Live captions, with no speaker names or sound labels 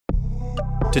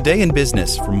Today in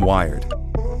Business from Wired.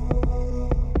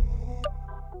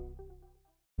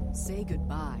 Say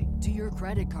goodbye to your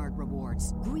credit card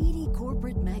rewards. Greedy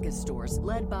corporate mega stores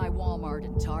led by Walmart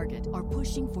and Target are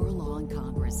pushing for a law in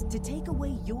Congress to take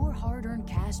away your hard-earned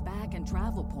cash back and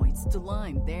travel points to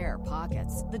line their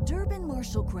pockets. The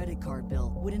Durbin-Marshall credit card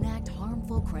bill would enact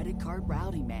harmful credit card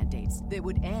routing mandates that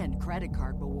would end credit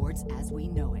card rewards as we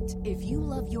know it. If you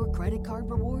love your credit card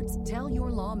rewards, tell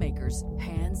your lawmakers,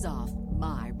 hands off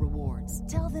my rewards.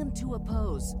 Tell them to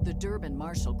oppose the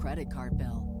Durbin-Marshall credit card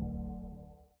bill.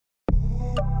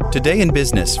 Today in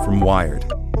Business from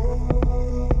Wired.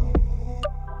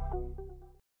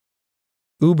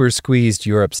 Uber squeezed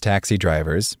Europe's taxi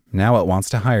drivers. Now it wants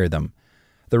to hire them.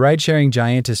 The ride-sharing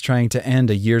giant is trying to end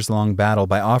a years-long battle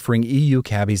by offering EU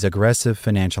cabbies aggressive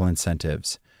financial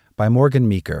incentives. By Morgan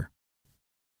Meeker.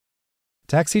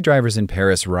 Taxi drivers in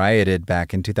Paris rioted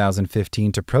back in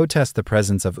 2015 to protest the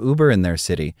presence of Uber in their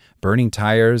city, burning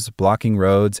tires, blocking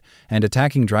roads, and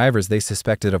attacking drivers they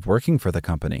suspected of working for the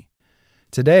company.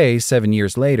 Today, 7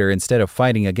 years later, instead of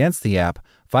fighting against the app,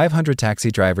 500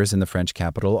 taxi drivers in the French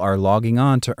capital are logging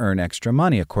on to earn extra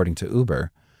money, according to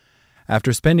Uber.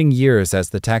 After spending years as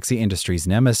the taxi industry's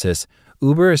nemesis,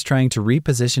 Uber is trying to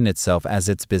reposition itself as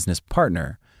its business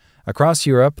partner. Across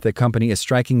Europe, the company is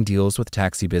striking deals with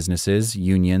taxi businesses,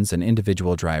 unions, and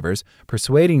individual drivers,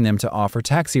 persuading them to offer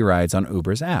taxi rides on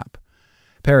Uber's app.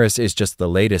 Paris is just the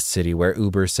latest city where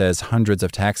Uber says hundreds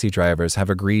of taxi drivers have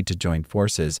agreed to join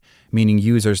forces, meaning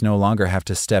users no longer have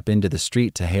to step into the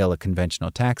street to hail a conventional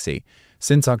taxi.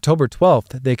 Since October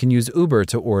 12th, they can use Uber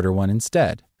to order one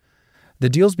instead. The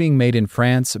deals being made in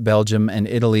France, Belgium, and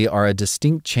Italy are a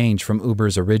distinct change from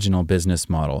Uber's original business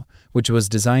model, which was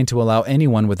designed to allow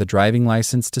anyone with a driving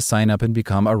license to sign up and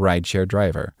become a rideshare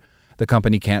driver. The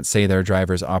company can't say their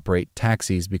drivers operate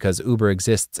taxis because Uber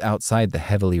exists outside the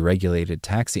heavily regulated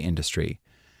taxi industry.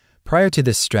 Prior to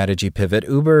this strategy pivot,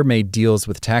 Uber made deals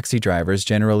with taxi drivers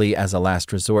generally as a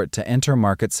last resort to enter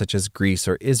markets such as Greece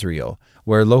or Israel,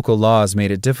 where local laws made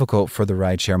it difficult for the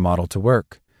rideshare model to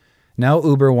work. Now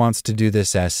Uber wants to do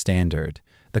this as standard.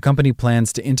 The company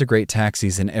plans to integrate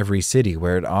taxis in every city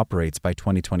where it operates by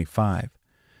 2025.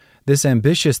 This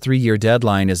ambitious 3-year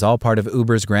deadline is all part of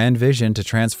Uber's grand vision to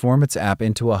transform its app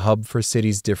into a hub for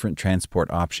cities' different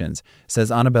transport options,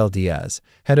 says Annabel Diaz,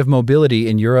 head of mobility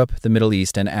in Europe, the Middle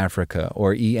East, and Africa,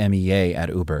 or EMEA at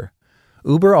Uber.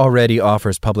 Uber already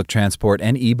offers public transport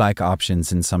and e-bike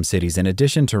options in some cities in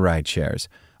addition to ride shares.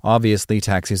 Obviously,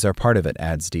 taxis are part of it,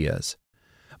 adds Diaz.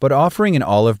 But offering an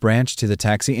olive branch to the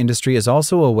taxi industry is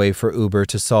also a way for Uber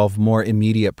to solve more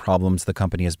immediate problems the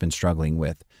company has been struggling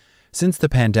with. Since the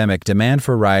pandemic, demand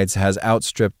for rides has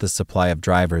outstripped the supply of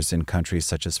drivers in countries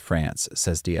such as France,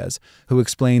 says Diaz, who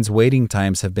explains waiting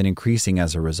times have been increasing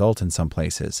as a result in some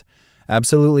places.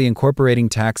 Absolutely incorporating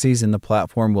taxis in the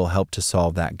platform will help to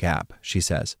solve that gap, she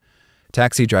says.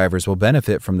 Taxi drivers will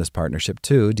benefit from this partnership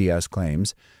too, Diaz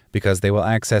claims, because they will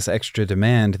access extra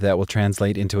demand that will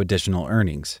translate into additional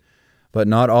earnings. But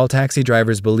not all taxi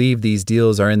drivers believe these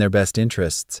deals are in their best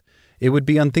interests. It would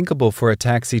be unthinkable for a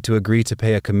taxi to agree to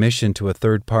pay a commission to a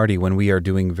third party when we are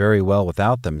doing very well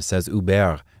without them, says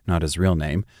Hubert, not his real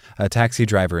name, a taxi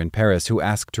driver in Paris who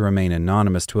asked to remain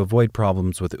anonymous to avoid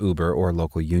problems with Uber or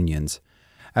local unions.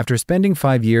 After spending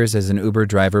 5 years as an Uber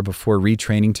driver before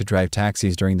retraining to drive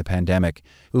taxis during the pandemic,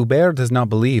 Hubert does not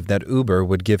believe that Uber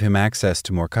would give him access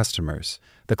to more customers.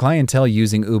 The clientele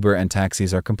using Uber and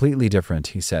taxis are completely different,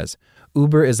 he says.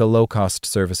 Uber is a low-cost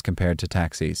service compared to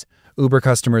taxis. Uber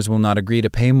customers will not agree to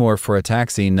pay more for a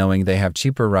taxi knowing they have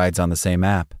cheaper rides on the same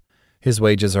app. His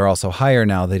wages are also higher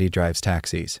now that he drives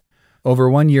taxis. Over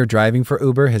 1 year driving for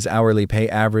Uber, his hourly pay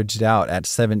averaged out at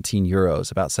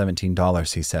 €17, about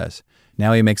 $17, he says.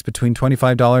 Now he makes between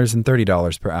 $25 and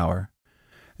 $30 per hour.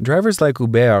 Drivers like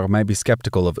Hubert might be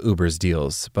skeptical of Uber's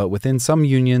deals, but within some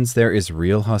unions there is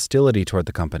real hostility toward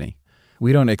the company.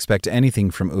 We don't expect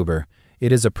anything from Uber.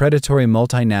 It is a predatory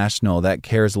multinational that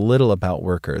cares little about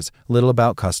workers, little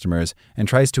about customers, and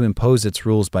tries to impose its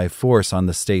rules by force on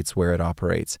the states where it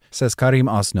operates, says Karim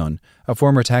Osnon, a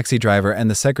former taxi driver and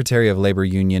the secretary of labor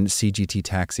union CGT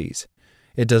Taxis.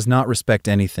 It does not respect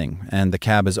anything, and the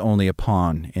cab is only a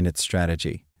pawn in its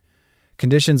strategy.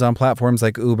 Conditions on platforms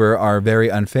like Uber are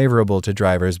very unfavorable to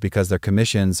drivers because their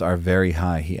commissions are very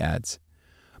high, he adds.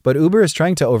 But Uber is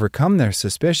trying to overcome their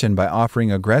suspicion by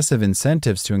offering aggressive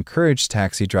incentives to encourage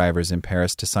taxi drivers in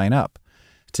Paris to sign up.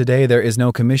 Today, there is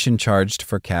no commission charged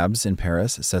for cabs in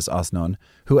Paris, says Osnon,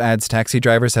 who adds taxi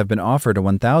drivers have been offered a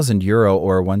 €1,000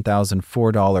 or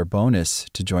 $1,004 bonus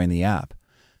to join the app.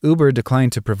 Uber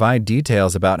declined to provide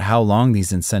details about how long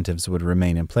these incentives would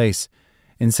remain in place.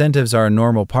 Incentives are a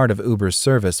normal part of Uber's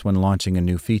service when launching a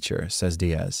new feature, says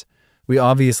Diaz. We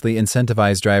obviously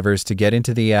incentivize drivers to get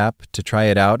into the app, to try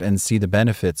it out, and see the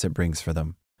benefits it brings for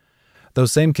them.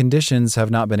 Those same conditions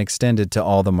have not been extended to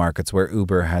all the markets where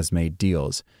Uber has made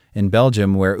deals. In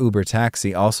Belgium, where Uber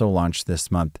Taxi also launched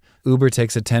this month, Uber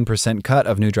takes a 10% cut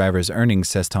of new drivers' earnings,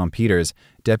 says Tom Peters,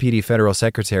 Deputy Federal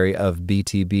Secretary of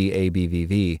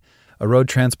BTB-ABVV, a road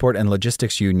transport and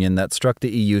logistics union that struck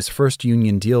the EU's first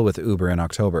union deal with Uber in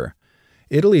October.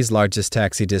 Italy's largest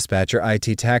taxi dispatcher,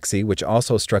 IT Taxi, which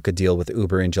also struck a deal with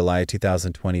Uber in July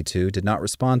 2022, did not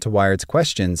respond to Wired's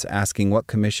questions asking what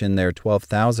commission their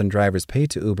 12,000 drivers pay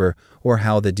to Uber or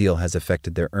how the deal has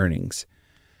affected their earnings.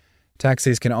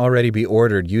 Taxis can already be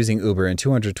ordered using Uber in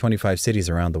 225 cities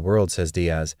around the world, says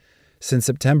Diaz. Since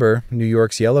September, New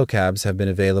York's yellow cabs have been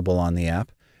available on the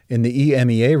app. In the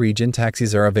EMEA region,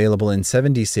 taxis are available in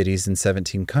 70 cities in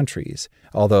 17 countries,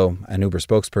 although an Uber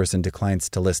spokesperson declines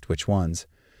to list which ones.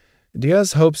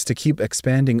 Diaz hopes to keep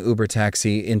expanding Uber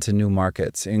Taxi into new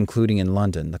markets, including in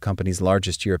London, the company's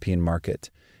largest European market.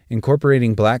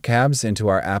 Incorporating black cabs into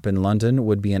our app in London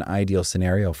would be an ideal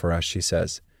scenario for us, she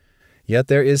says. Yet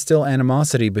there is still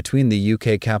animosity between the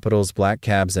UK capital's black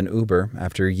cabs and Uber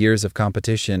after years of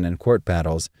competition and court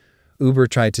battles. Uber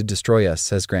tried to destroy us,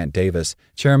 says Grant Davis,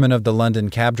 chairman of the London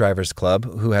Cab Drivers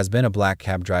Club, who has been a black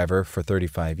cab driver for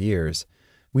 35 years.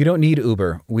 We don't need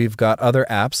Uber. We've got other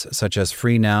apps such as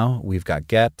Free Now, we've got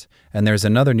Get, and there's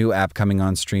another new app coming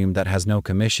on stream that has no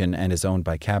commission and is owned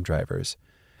by cab drivers.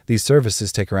 These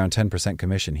services take around 10%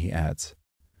 commission, he adds.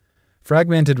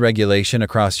 Fragmented regulation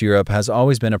across Europe has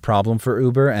always been a problem for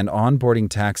Uber, and onboarding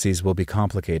taxis will be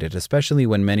complicated, especially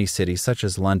when many cities, such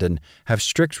as London, have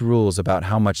strict rules about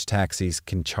how much taxis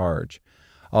can charge.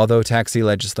 Although taxi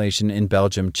legislation in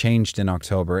Belgium changed in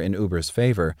October in Uber's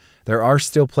favor, there are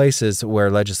still places where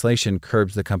legislation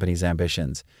curbs the company's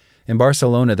ambitions. In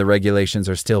Barcelona, the regulations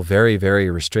are still very,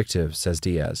 very restrictive, says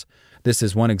Diaz. This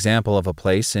is one example of a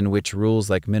place in which rules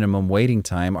like minimum waiting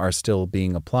time are still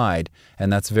being applied,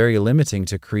 and that's very limiting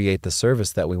to create the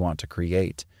service that we want to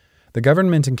create. The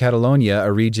government in Catalonia,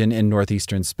 a region in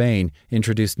northeastern Spain,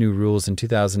 introduced new rules in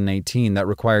 2018 that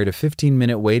required a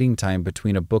 15-minute waiting time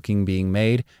between a booking being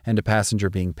made and a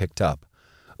passenger being picked up.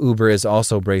 Uber is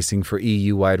also bracing for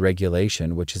EU-wide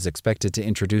regulation, which is expected to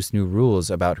introduce new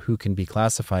rules about who can be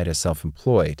classified as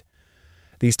self-employed.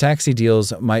 These taxi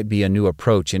deals might be a new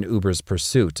approach in Uber's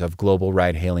pursuit of global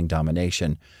ride-hailing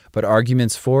domination, but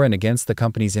arguments for and against the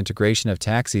company's integration of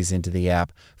taxis into the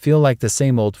app feel like the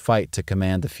same old fight to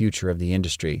command the future of the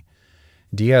industry.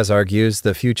 Diaz argues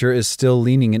the future is still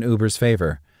leaning in Uber's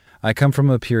favor. I come from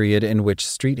a period in which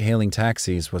street-hailing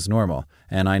taxis was normal,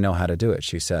 and I know how to do it,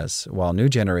 she says, while new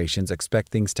generations expect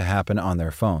things to happen on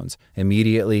their phones,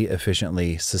 immediately,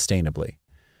 efficiently, sustainably.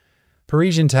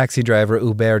 Parisian taxi driver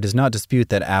Hubert does not dispute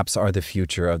that apps are the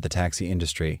future of the taxi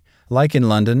industry. Like in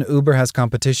London, Uber has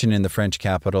competition in the French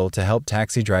capital to help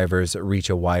taxi drivers reach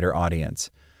a wider audience.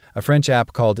 A French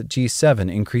app called G7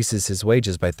 increases his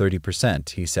wages by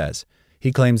 30%, he says.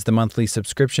 He claims the monthly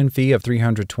subscription fee of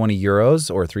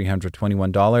 €320 or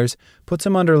 $321 puts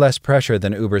him under less pressure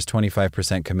than Uber's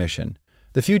 25% commission.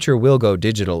 The future will go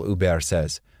digital, Hubert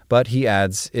says, but he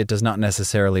adds it does not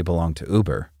necessarily belong to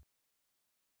Uber.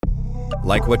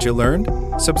 Like what you learned?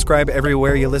 Subscribe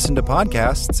everywhere you listen to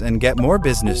podcasts and get more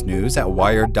business news at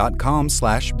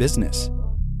wired.com/business.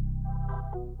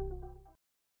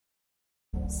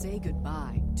 Say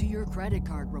goodbye to your credit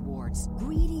card rewards.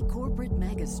 Greedy corporate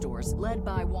mega stores, led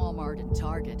by Walmart and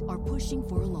Target, are pushing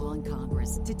for a law in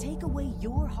Congress to take away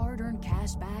your hard-earned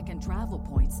cash back and travel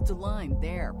points to line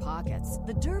their pockets.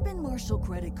 The Durbin-Marshall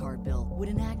credit card bill would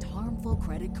enact harmful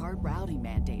credit card routing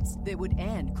mandates that would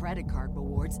end credit card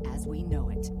rewards as we know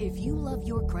it. If you love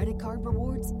your credit card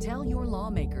rewards, tell your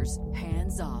lawmakers,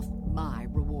 hands off my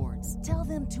rewards. Tell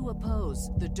them to oppose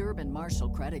the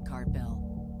Durbin-Marshall credit card bill.